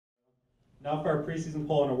Now for our preseason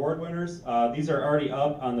poll and award winners. These are already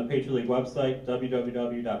up on the Patriot League website,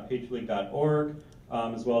 www.patriotleague.org,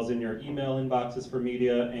 as well as in your email inboxes for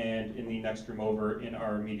media and in the next room over in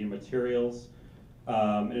our media materials.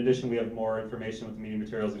 In addition, we have more information with the media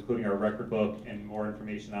materials, including our record book and more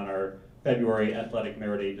information on our February Athletic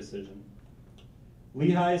Merit Aid decision.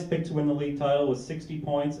 Lehigh is picked to win the league title with 60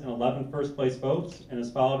 points and 11 first-place votes, and is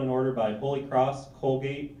followed in order by Holy Cross,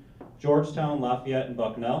 Colgate, Georgetown, Lafayette, and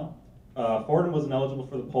Bucknell. Fordham was ineligible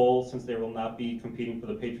for the poll since they will not be competing for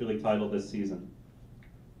the Patriot League title this season.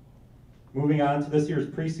 Moving on to this year's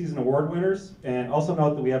preseason award winners, and also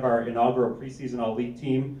note that we have our inaugural preseason all-league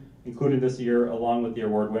team included this year along with the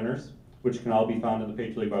award winners, which can all be found on the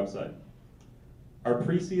Patriot League website. Our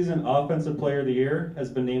preseason Offensive Player of the Year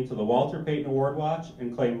has been named to the Walter Payton Award Watch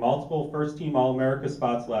and claimed multiple first-team All-America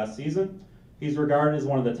spots last season. He's regarded as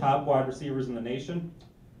one of the top wide receivers in the nation.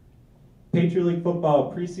 Patriot League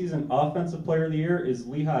Football preseason Offensive Player of the Year is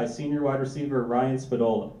Lehigh senior wide receiver Ryan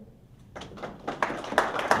Spadola.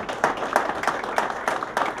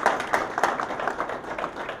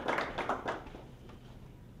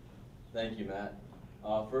 Thank you, Matt.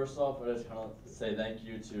 First off, I just kind of say thank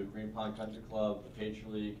you to Green Pond Country Club, the Patriot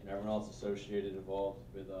League, and everyone else associated involved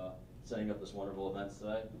with setting up this wonderful event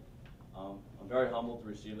today. I'm very humbled to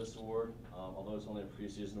receive this award. Although it's only a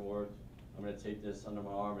preseason award, I'm going to take this under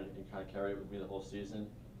my arm and kind of carry it with me the whole season.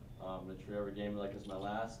 I'm going to treat every game like it's my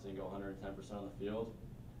last and go 110% on the field.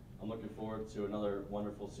 I'm looking forward to another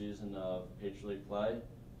wonderful season of Patriot League play,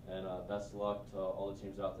 and best of luck to all the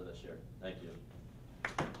teams out there this year. Thank you.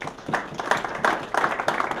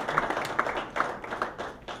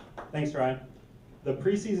 Thanks, Ryan. The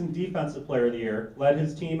preseason Defensive Player of the Year led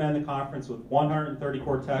his team and the conference with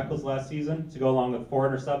 134 tackles last season to go along with 4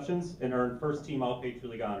 interceptions and earned first-team All-Patriot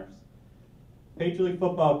League honors. Patriot League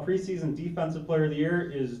Football preseason Defensive Player of the Year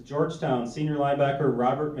is Georgetown senior linebacker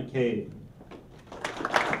Robert McCabe.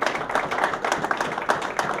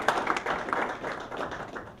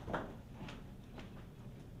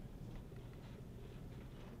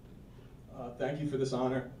 Thank you for this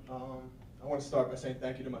honor. I want to start by saying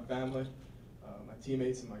thank you to my family, my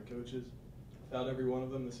teammates, and my coaches. Without every one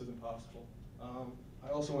of them, this isn't possible. I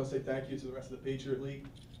also want to say thank you to the rest of the Patriot League,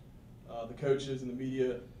 the coaches, and the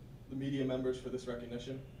media members for this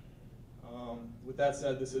recognition. With that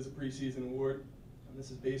said, this is a preseason award, and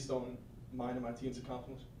this is based on mine and my team's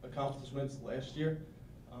accomplishments last year.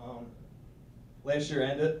 Last year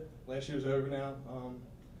ended. Last year's over now.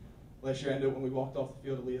 Last year ended when we walked off the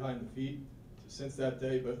field at Lehigh in defeat. Since that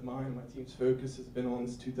day, both mine and my team's focus has been on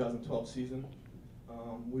this 2012 season.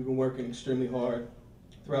 We've been working extremely hard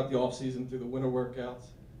throughout the off-season, through the winter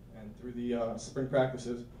workouts, and through the spring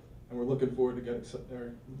practices, and we're looking forward to getting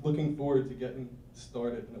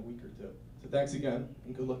started in a week or two. So thanks again,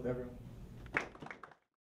 and good luck to everyone.